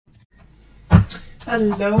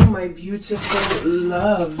Hello, my beautiful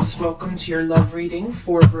loves. Welcome to your love reading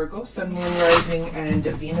for Virgo, Sun, Moon, Rising, and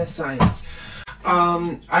Venus signs.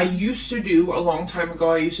 I used to do, a long time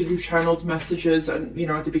ago, I used to do channeled messages, you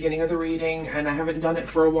know, at the beginning of the reading, and I haven't done it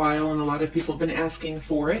for a while, and a lot of people have been asking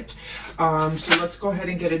for it. So let's go ahead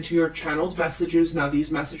and get into your channeled messages. Now,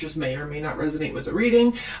 these messages may or may not resonate with the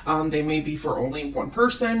reading. They may be for only one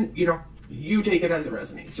person, you know. You take it as it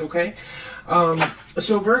resonates, okay?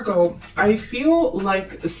 So Virgo, I feel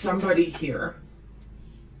like somebody here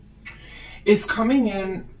is coming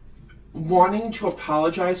in wanting to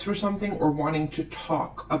apologize for something or wanting to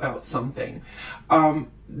talk about something.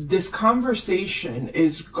 This conversation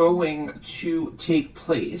is going to take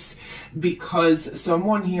place because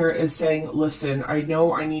someone here is saying, listen, I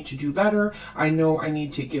know I need to do better. I know I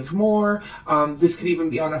need to give more. This could even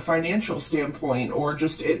be on a financial standpoint or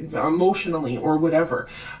just emotionally or whatever.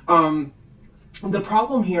 The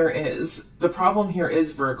problem here is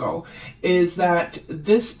Virgo, is that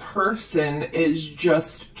this person is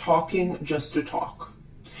just talking just to talk.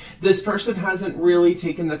 This person hasn't really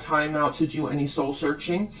taken the time out to do any soul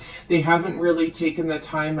searching. They haven't really taken the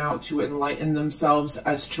time out to enlighten themselves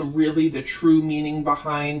as to really the true meaning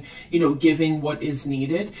behind, you know, giving what is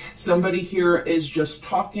needed. Somebody here is just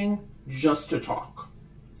talking just to talk.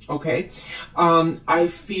 Okay? I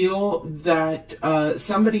feel that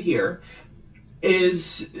somebody here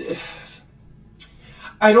is...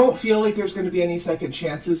 I don't feel like there's going to be any second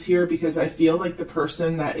chances here because I feel like the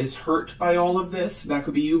person that is hurt by all of this, that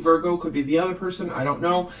could be you, Virgo, could be the other person, I don't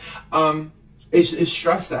know, is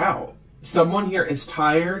stressed out. Someone here is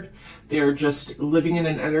tired. They're just living in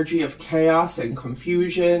an energy of chaos and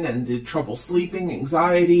confusion and the trouble sleeping,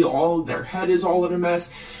 anxiety, their head is all in a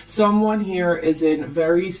mess. Someone here is in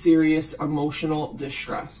very serious emotional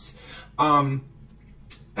distress. And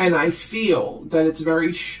I feel that it's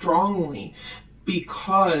very strongly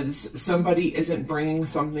because somebody isn't bringing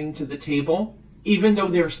something to the table, even though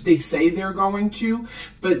they say they're going to,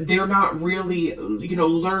 but they're not really, you know,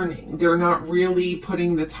 learning. They're not really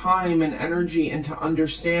putting the time and energy into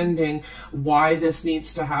understanding why this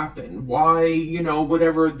needs to happen, why, you know,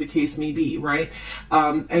 whatever the case may be, right?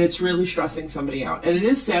 And it's really stressing somebody out. And it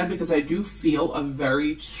is sad because I do feel a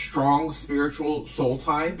very strong spiritual soul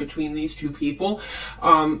tie between these two people.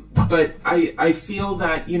 But I feel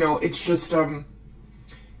that, you know, it's just...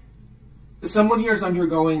 someone here is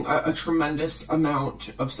undergoing a tremendous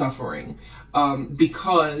amount of suffering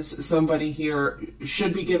because somebody here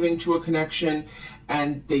should be giving to a connection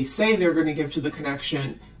and they say they're going to give to the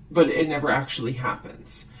connection, but it never actually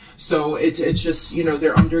happens. So it's just, you know,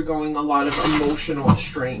 they're undergoing a lot of emotional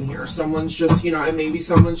strain here. Someone's just, you know, and maybe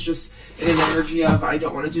someone's just in an energy of, I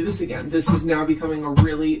don't want to do this again. This is now becoming a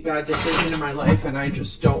really bad decision in my life and I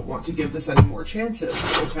just don't want to give this any more chances,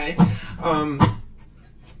 okay?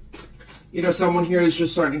 You know, someone here is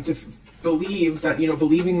just starting to believe that, you know,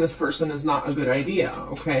 believing this person is not a good idea,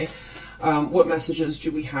 okay? What messages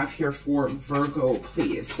do we have here for Virgo,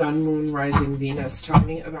 please? Sun, Moon, Rising, Venus. Tell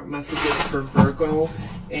me about messages for Virgo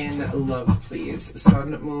in love, please.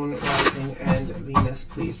 Sun, Moon, Rising, and Venus,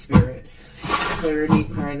 please, Spirit. Clarity,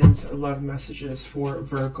 guidance, love messages for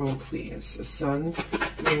Virgo, please. Sun,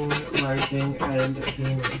 Moon, Rising, and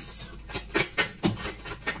Venus.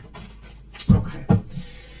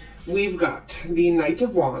 We've got the Knight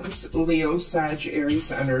of Wands, Leo, Sag,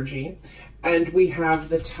 Aries energy, and we have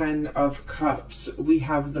the Ten of Cups. We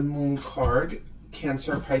have the Moon card,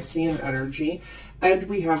 Cancer, Piscean energy, and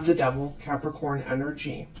we have the Devil, Capricorn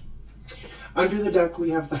energy. Under the deck,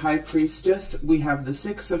 we have the High Priestess, we have the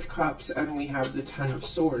Six of Cups, and we have the Ten of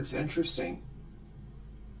Swords. Interesting.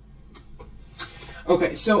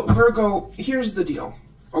 Okay, so Virgo, here's the deal.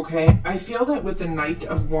 Okay, I feel that with the Knight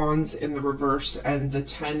of Wands in the reverse and the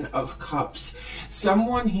Ten of Cups,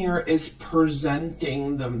 someone here is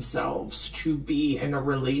presenting themselves to be in a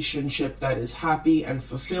relationship that is happy and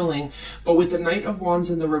fulfilling. But with the Knight of Wands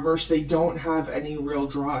in the reverse, they don't have any real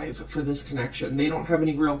drive for this connection. They don't have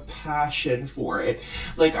any real passion for it.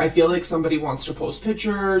 Like, I feel like somebody wants to post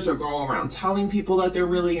pictures or go around telling people that they're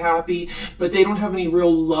really happy, but they don't have any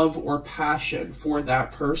real love or passion for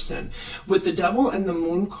that person. With the Devil and the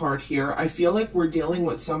Moon card here, I feel like we're dealing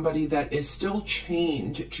with somebody that is still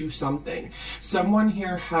chained to something. Someone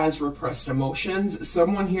here has repressed emotions.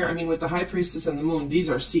 Someone here, I mean, with the High Priestess and the Moon,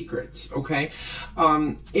 these are secrets, okay?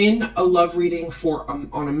 In a love reading for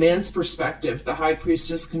on a man's perspective, the High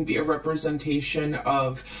Priestess can be a representation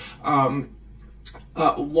of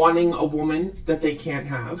wanting a woman that they can't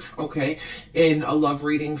have, okay? In a love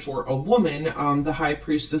reading for a woman, the High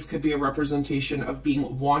Priestess could be a representation of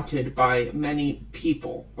being wanted by many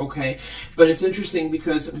people, okay? But it's interesting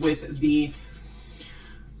because with the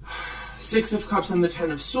Six of Cups and the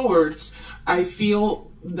Ten of Swords, I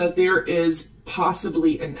feel that there is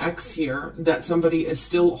possibly an ex here that somebody is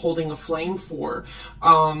still holding a flame for,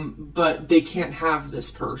 but they can't have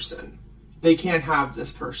this person. They can't have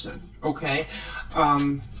this person, okay?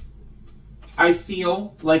 I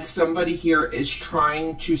feel like somebody here is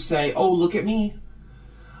trying to say, oh, look at me.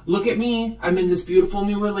 Look at me. I'm in this beautiful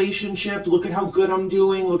new relationship. Look at how good I'm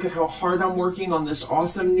doing. Look at how hard I'm working on this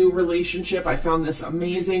awesome new relationship. I found this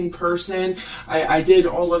amazing person. I did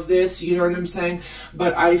all of this, you know what I'm saying?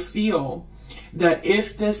 But I feel that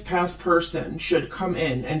if this past person should come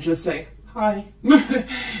in and just say, hi,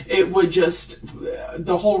 it would just,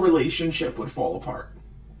 the whole relationship would fall apart.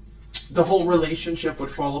 The whole relationship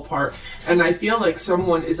would fall apart. And I feel like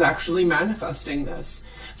someone is actually manifesting this.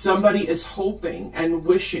 Somebody is hoping and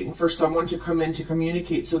wishing for someone to come in to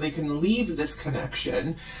communicate so they can leave this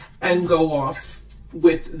connection and go off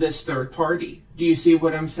with this third party. Do you see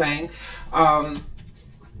what I'm saying?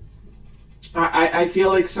 I feel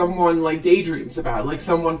like someone like daydreams about it, like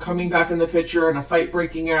someone coming back in the picture and a fight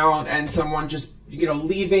breaking out and someone just, you know,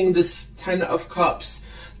 leaving this Ten of Cups,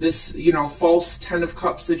 this, you know, false Ten of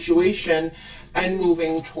Cups situation and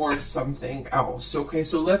moving towards something else. Okay,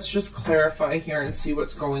 so let's just clarify here and see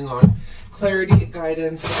what's going on. Clarity,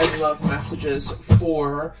 guidance, and love messages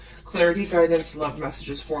for clarity, guidance, love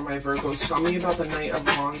messages for my Virgos. Tell me about the Knight of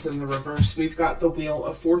Wands in the reverse. We've got the Wheel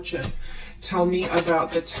of Fortune. Tell me about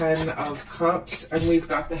the Ten of Cups, and we've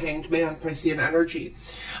got the Hanged Man, Piscean energy.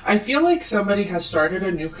 I feel like somebody has started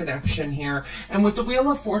a new connection here, and with the Wheel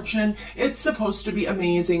of Fortune, it's supposed to be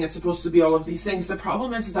amazing. It's supposed to be all of these things. The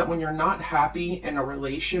problem is that when you're not happy in a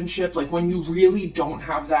relationship, like when you really don't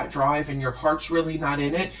have that drive and your heart's really not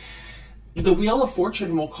in it, the Wheel of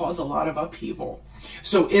Fortune will cause a lot of upheaval.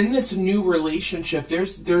 So in this new relationship,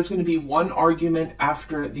 there's going to be one argument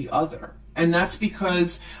after the other. And that's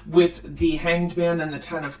because with the Hanged Man and the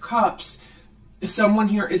Ten of Cups, someone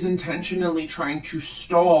here is intentionally trying to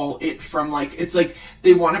stall it from, like, it's like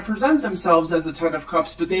they want to present themselves as a Ten of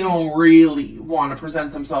Cups, but they don't really want to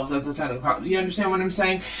present themselves as the Ten of Cups. You understand what I'm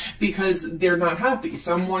saying? Because they're not happy.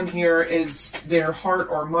 Someone here is, their heart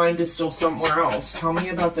or mind is still somewhere else. Tell me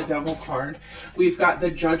about the Devil card. We've got the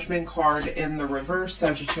Judgment card in the reverse,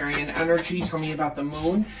 Sagittarian energy. Tell me about the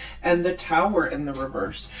Moon and the Tower in the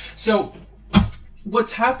reverse. So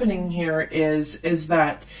what's happening here is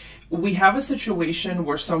that we have a situation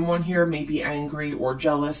where someone here may be angry or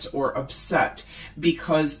jealous or upset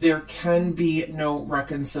because there can be no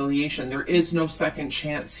reconciliation. There is no second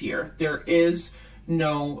chance here. There is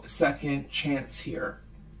no second chance here.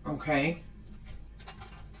 Okay?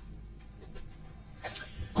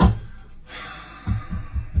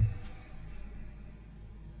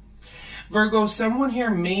 Virgo, someone here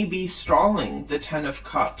may be stalling the Ten of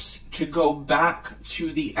Cups to go back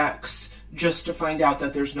to the ex just to find out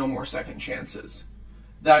that there's no more second chances.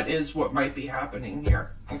 That is what might be happening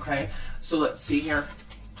here. Okay, so let's see here.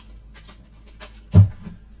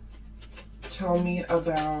 Tell me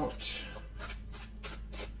about...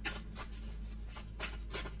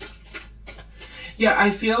 Yeah, I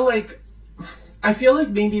feel like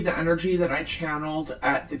maybe the energy that I channeled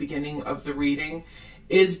at the beginning of the reading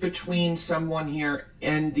is between someone here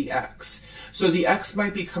and the ex. So the ex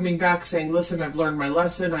might be coming back saying, listen, I've learned my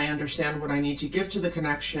lesson. I understand what I need to give to the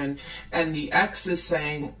connection. And the ex is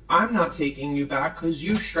saying, I'm not taking you back because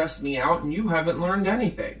you stressed me out and you haven't learned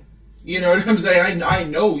anything. You know what I'm saying? I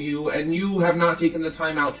know you and you have not taken the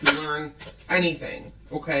time out to learn anything.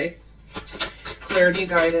 Okay? Clarity,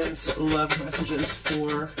 guidance, love messages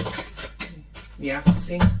for... Yeah,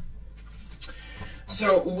 see?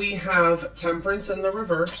 So we have Temperance in the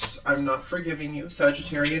reverse. I'm not forgiving you.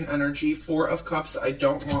 Sagittarian energy. Four of Cups. I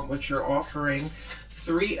don't want what you're offering.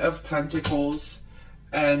 Three of Pentacles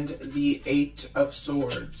and the Eight of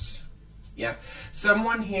Swords. Yeah.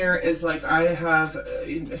 Someone here is like, I have,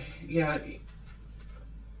 yeah.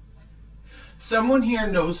 Someone here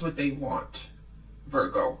knows what they want.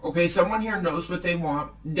 Virgo, okay? Someone here knows what they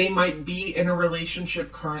want. They might be in a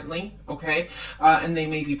relationship currently, okay? And they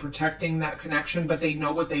may be protecting that connection, but they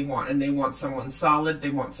know what they want. And they want someone solid. They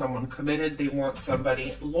want someone committed. They want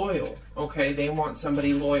somebody loyal, okay? They want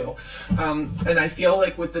somebody loyal. And I feel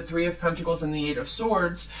like with the Three of Pentacles and the Eight of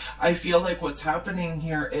Swords, I feel like what's happening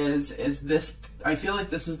here is this... I feel like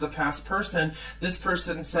this is the past person. This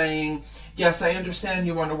person saying, yes, I understand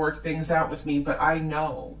you want to work things out with me, but I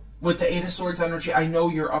know... With the Eight of Swords energy, I know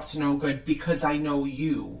you're up to no good because I know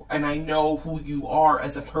you and I know who you are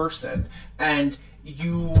as a person, and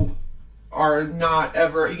you are not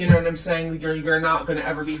ever, you know what I'm saying? You're not going to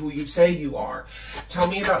ever be who you say you are. Tell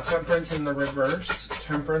me about Temperance in the reverse.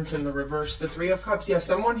 Temperance in the reverse. The Three of Cups. Yes,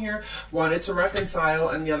 someone here wanted to reconcile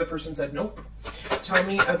and the other person said nope. Tell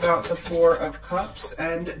me about the Four of Cups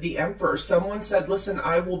and the Emperor. Someone said, listen,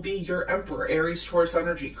 I will be your Emperor. Aries, Taurus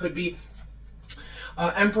energy. Could be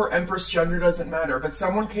Emperor, Empress, gender doesn't matter. But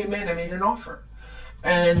someone came in and made an offer.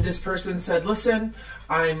 And this person said, listen,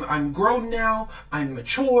 I'm grown now, I'm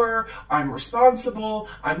mature, I'm responsible,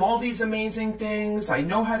 I'm all these amazing things, I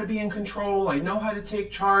know how to be in control, I know how to take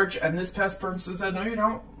charge. And this past person said, no, you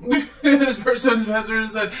don't. This person's past person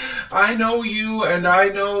said, I know you and I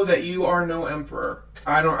know that you are no emperor.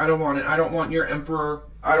 I don't want it. I don't want your emperor.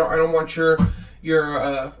 I don't want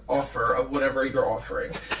your offer of whatever you're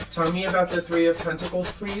offering. Tell me about the Three of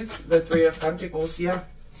Pentacles, please. The Three of Pentacles, yeah.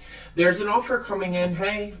 There's an offer coming in.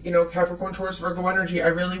 Hey, you know, Capricorn, Taurus, Virgo energy, I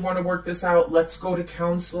really want to work this out. Let's go to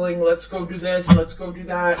counseling. Let's go do this. Let's go do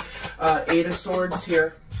that. Eight of Swords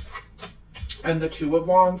here. And the Two of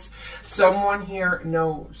Wands. Someone here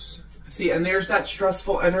knows. See, and there's that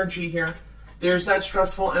stressful energy here. There's that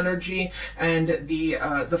stressful energy and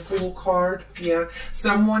the Fool card. Yeah.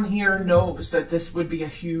 Someone here knows that this would be a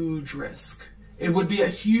huge risk. It would be a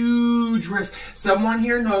huge risk. Someone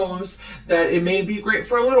here knows that it may be great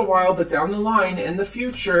for a little while, but down the line, in the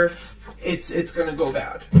future, it's going to go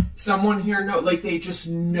bad. Someone here like they just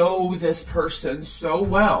know this person so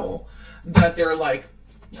well that they're like,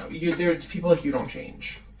 no, there's people like you don't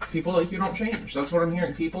change. People like you don't change. That's what I'm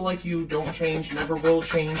hearing. People like you don't change, never will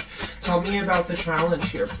change. Tell me about the challenge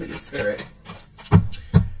here, please, Spirit.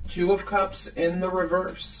 Two of Cups in the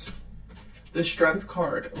reverse. The Strength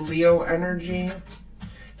card, Leo energy,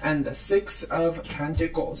 and the Six of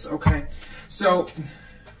Pentacles. Okay, so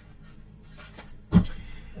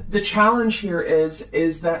the challenge here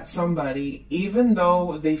is that somebody, even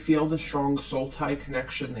though they feel the strong soul tie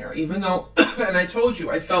connection there, even though, and I told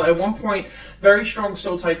you, I felt at one point very strong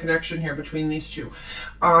soul tie connection here between these two.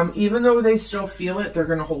 Even though they still feel it, they're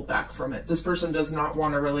going to hold back from it. This person does not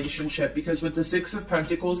want a relationship because with the Six of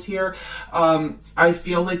Pentacles here, I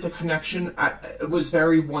feel like the connection was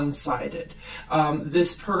very one-sided.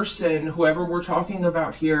 This person, whoever we're talking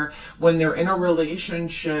about here, when they're in a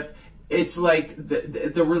relationship, it's like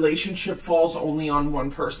the relationship falls only on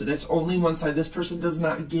one person. It's only one side. This person does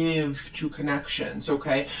not give to connections,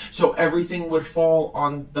 okay? So everything would fall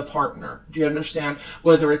on the partner. Do you understand?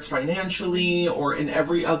 Whether it's financially or in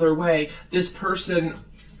every other way, this person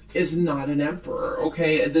is not an emperor,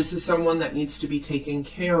 okay? This is someone that needs to be taken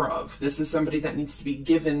care of. This is somebody that needs to be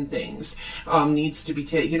given things, needs to be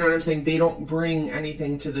taken, you know what I'm saying? They don't bring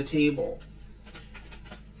anything to the table.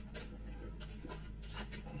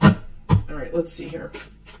 All right, let's see here.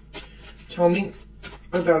 Tell me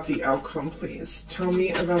about the outcome, please. Tell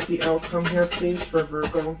me about the outcome here, please, for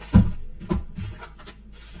Virgo.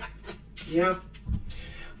 Yeah.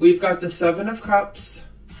 We've got the Seven of Cups.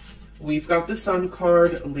 We've got the Sun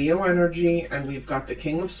card, Leo energy, and we've got the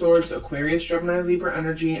King of Swords, Aquarius, Gemini, Libra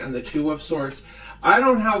energy, and the Two of Swords. I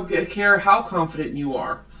don't care how confident you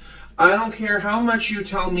are. I don't care how much you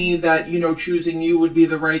tell me that, you know, choosing you would be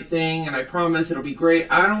the right thing, and I promise it'll be great.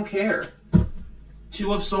 I don't care.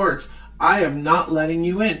 Two of Swords. I am not letting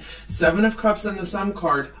you in. Seven of Cups and the Sun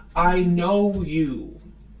card. I know you.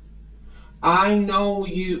 I know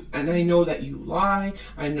you, and I know that you lie.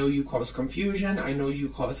 I know you cause confusion. I know you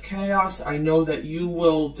cause chaos. I know that you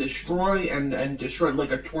will destroy and destroy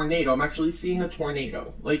like a tornado. I'm actually seeing a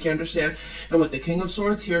tornado. Like, you understand? And with the King of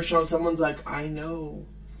Swords here, someone's like, I know.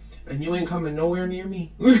 And you ain't coming nowhere near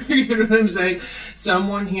me. You know what I'm saying?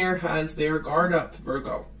 Someone here has their guard up,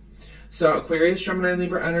 Virgo. So Aquarius, Gemini,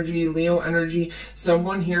 Libra energy, Leo energy,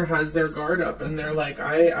 someone here has their guard up and they're like,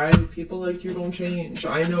 people like you don't change.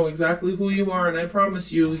 I know exactly who you are and I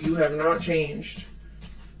promise you, you have not changed.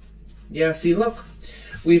 Yeah, see, look.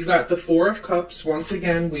 We've got the Four of Cups. Once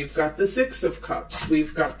again, we've got the Six of Cups.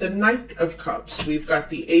 We've got the Knight of Cups. We've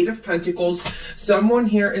got the Eight of Pentacles. Someone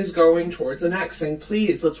here is going towards an ex saying,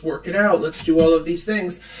 please, let's work it out. Let's do all of these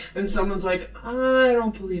things. And someone's like, I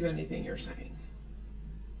don't believe anything you're saying.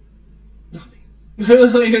 Nothing.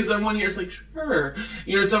 Like, someone here's like, sure.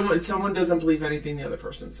 You know, someone doesn't believe anything the other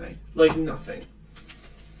person's saying. Like, nothing.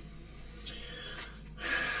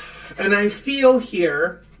 And I feel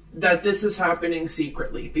here that this is happening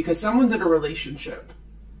secretly because someone's in a relationship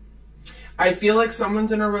I feel like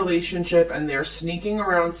someone's in a relationship and they're sneaking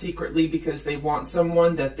around secretly because they want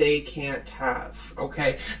someone that they can't have,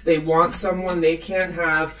 okay? They want someone they can't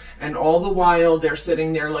have, and all the while they're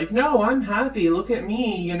sitting there like, no, I'm happy, look at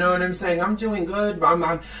me, you know what I'm saying? I'm doing good,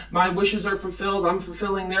 my wishes are fulfilled, I'm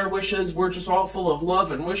fulfilling their wishes, we're just all full of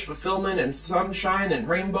love and wish fulfillment and sunshine and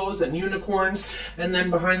rainbows and unicorns. And then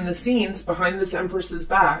behind the scenes, behind this Empress's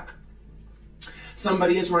back,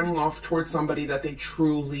 somebody is running off towards somebody that they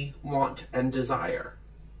truly want and desire,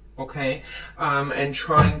 okay? And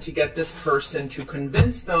trying to get this person to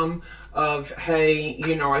convince them of, hey,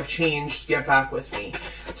 you know, I've changed, get back with me.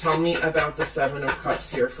 Tell me about the Seven of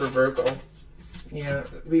Cups here for Virgo. Yeah,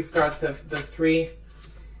 we've got the Three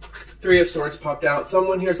of Swords popped out.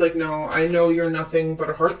 Someone here's like, no, I know you're nothing but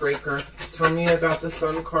a heartbreaker. Tell me about the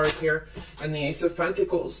Sun card here and the Ace of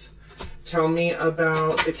Pentacles. Tell me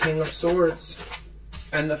about the King of Swords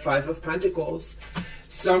and the Five of Pentacles.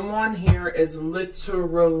 Someone here is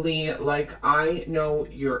literally like, I know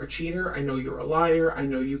you're a cheater, I know you're a liar, I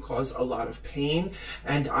know you cause a lot of pain,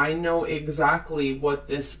 and I know exactly what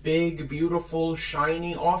this big, beautiful,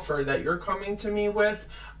 shiny offer that you're coming to me with,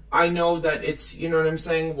 I know that it's, you know what I'm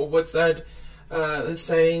saying, well, what's that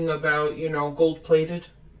saying about, you know, gold-plated?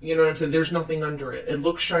 You know what I'm saying? There's nothing under it. It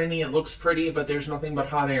looks shiny, it looks pretty, but there's nothing but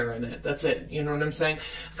hot air in it. That's it. You know what I'm saying?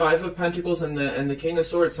 Five of Pentacles and the King of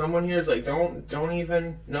Swords. Someone here is like, don't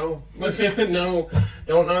even, no, no,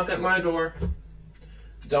 don't knock at my door.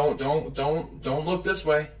 Don't look this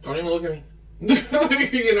way. Don't even look at me.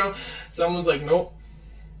 You know, someone's like, nope.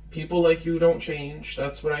 People like you don't change.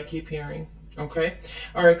 That's what I keep hearing. Okay?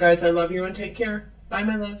 All right, guys, I love you and take care. Bye,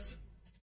 my loves.